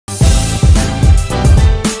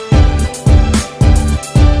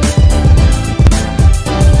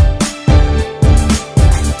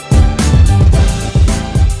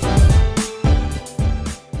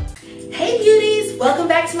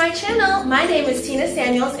name is Tina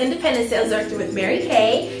Samuels, Independent Sales Director with Mary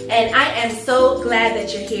Kay, and I am so glad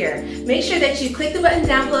that you're here. Make sure that you click the button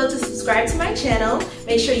down below to subscribe to my channel.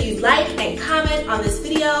 Make sure you like and comment on this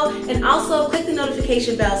video, and also click the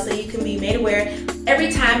notification bell so you can be made aware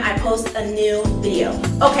every time I post a new video.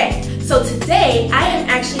 Okay, so today I am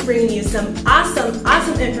actually bringing you some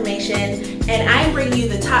awesome information, and I am bringing you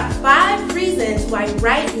the top 5 reasons why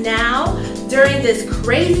right now, during this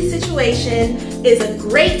crazy situation, is a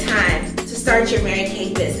great time to start your Mary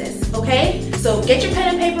Kay business, okay? So get your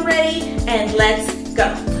pen and paper ready and let's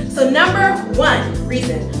go. So number 1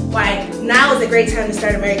 reason why now is a great time to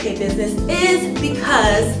start a Mary Kay business is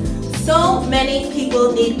because so many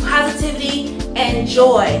people need positivity and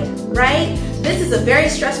joy, right? This is a very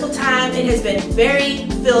stressful time. It has been very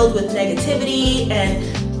filled with negativity and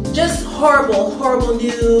just horrible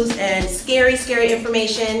news and scary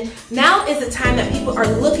information. Now is the time that people are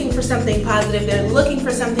looking for something positive. They're looking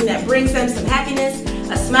for something that brings them some happiness,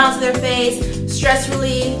 a smile to their face, stress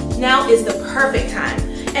relief. Now is the perfect time.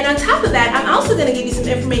 And on top of that, I'm also going to give you some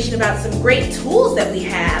information about some great tools that we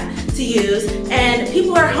have to use, and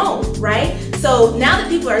people are home, right? So now that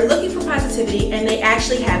people are looking for positivity and they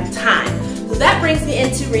actually have time. So that brings me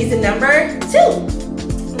into reason number 2.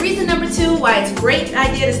 Reason number 2 why it's a great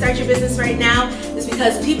idea to start your business right now is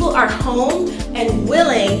because people are home and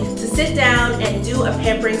willing to sit down and do a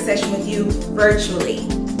pampering session with you virtually.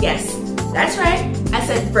 Yes, that's right, I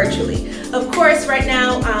said virtually. Of course, right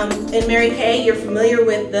now in Mary Kay, you're familiar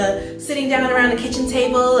with the sitting down around the kitchen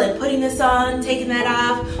table and putting this on, taking that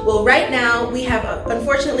off. Well, right now we have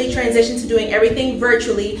unfortunately transitioned to doing everything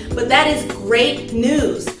virtually, but that is great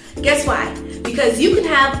news. Guess why? Because you can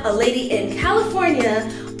have a lady in California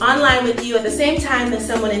online with you at the same time as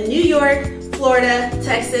someone in New York, Florida,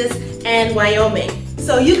 Texas, and Wyoming.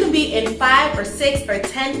 So you can be in 5 or 6 or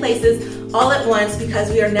 10 places all at once because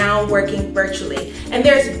we are now working virtually. And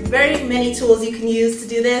there's very many tools you can use to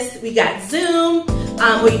do this. We got Zoom,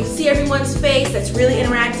 where you can see everyone's face. That's really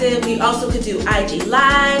interactive. We also could do IG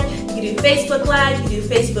Live, you can do Facebook Live, you can do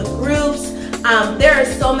Facebook groups. There are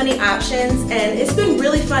so many options, and it's been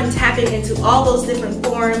really fun tapping into all those different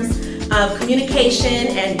forms of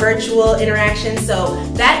communication and virtual interaction. So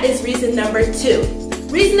that is reason number 2.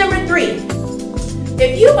 Reason number 3.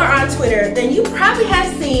 If you are on Twitter, then you probably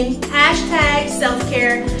have seen hashtag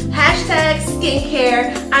self-care, hashtag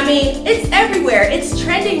skincare. I mean, it's everywhere. It's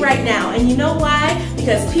trending right now. And you know why?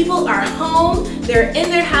 Because people are home, they're in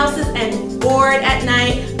their houses and bored at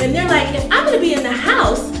night. And they're like, if I'm gonna be in the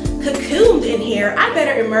house, cocooned in here, I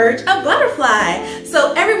better emerge a butterfly.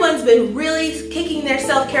 So everyone's been really kicking their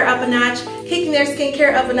self-care up a notch, kicking their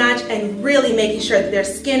skincare up a notch, and really making sure that their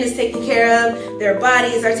skin is taken care of, their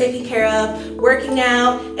bodies are taken care of, working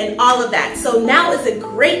out, and all of that. So now is a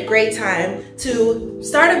great time to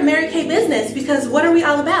start a Mary Kay business, because what are we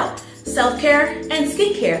all about? Self-care and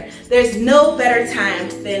skincare. There's no better time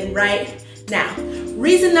than right now.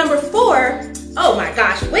 Reason number 4, oh my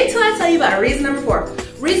gosh, wait till I tell you about reason number 4.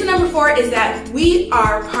 Reason number 4 is that we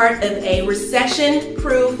are part of a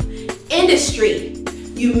recession-proof industry.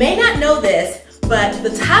 You may not know this, but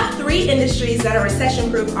the top 3 industries that are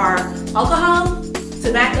recession-proof are alcohol,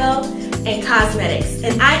 tobacco, and cosmetics.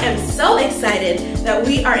 And I am so excited that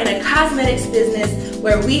we are in a cosmetics business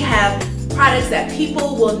where we have products that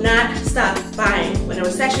people will not stop buying. When a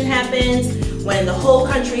recession happens, when the whole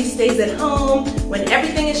country stays at home, when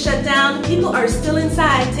everything is shut down, people are still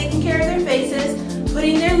inside taking care of their faces,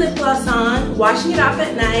 putting their lip gloss on, washing it off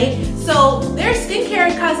at night. So their skincare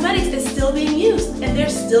and cosmetics is still being used, and they're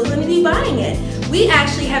still going to be buying it. We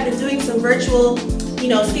actually have been doing some virtual,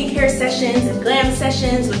 skincare sessions and glam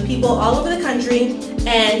sessions with people all over the country,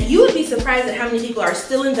 and you would be surprised at how many people are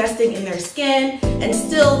still investing in their skin and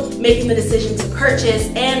still making the decision to purchase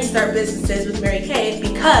and start businesses with Mary Kay,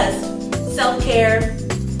 because self-care,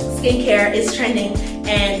 skincare is trending,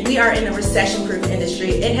 and we are in a recession-proof industry.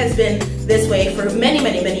 It has been this way for many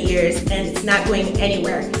years, and it's not going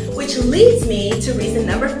anywhere. Which leads me to reason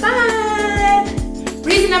number 5.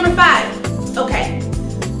 Reason number 5. Okay,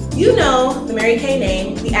 you know the Mary Kay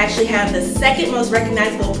name. We actually have the 2nd most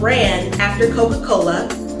recognizable brand after Coca-Cola.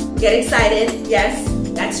 Get excited. Yes,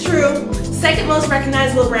 that's true. 2nd most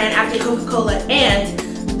recognizable brand after Coca-Cola, and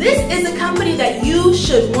this is a company that you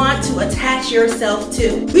should want to attach yourself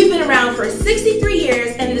to. We've been around for 63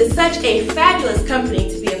 years, and it is such a fabulous company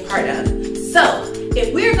to be a part of. So,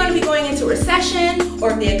 if we're going to be going into recession,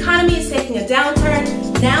 or if the economy is taking a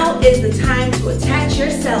downturn, now is the time to attach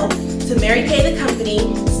yourself to Mary Kay the company,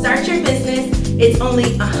 start your business. It's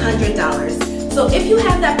only $100. So if you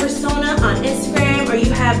have that persona on Instagram, or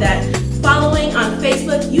you have that following on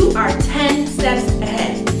Facebook, you are 10 steps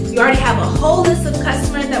ahead. You already have a whole list of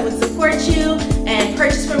customers that would support you and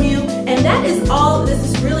purchase from you. And that is all this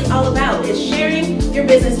is really all about, is sharing your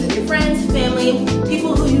business with your friends, family,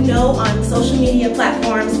 people who you know on social media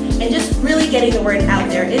platforms, and just really getting the word out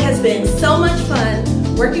there. It has been so much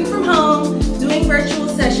fun working from home, doing virtual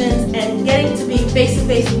sessions, and getting to be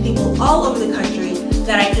face-to-face with people all over the country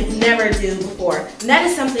that I could never do before. And that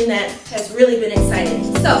is something that has really been exciting.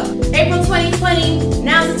 So, April 2020,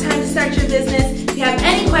 now's the time to start your business. If you have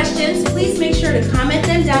any questions, please make sure to comment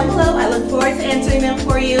them down below. I look forward to answering them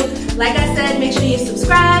for you. Like I said, make sure you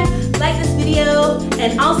subscribe, like this video,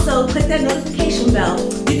 and also click that notification bell.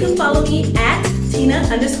 You can follow me at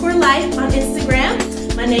Tina_Life on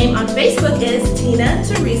Instagram. My name on Facebook is Tina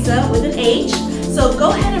Teresa with an H. So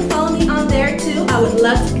go ahead and follow me on there too. I would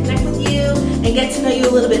love to connect with you and get to know you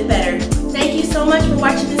a little bit better. Thank you so much for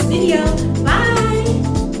watching this video.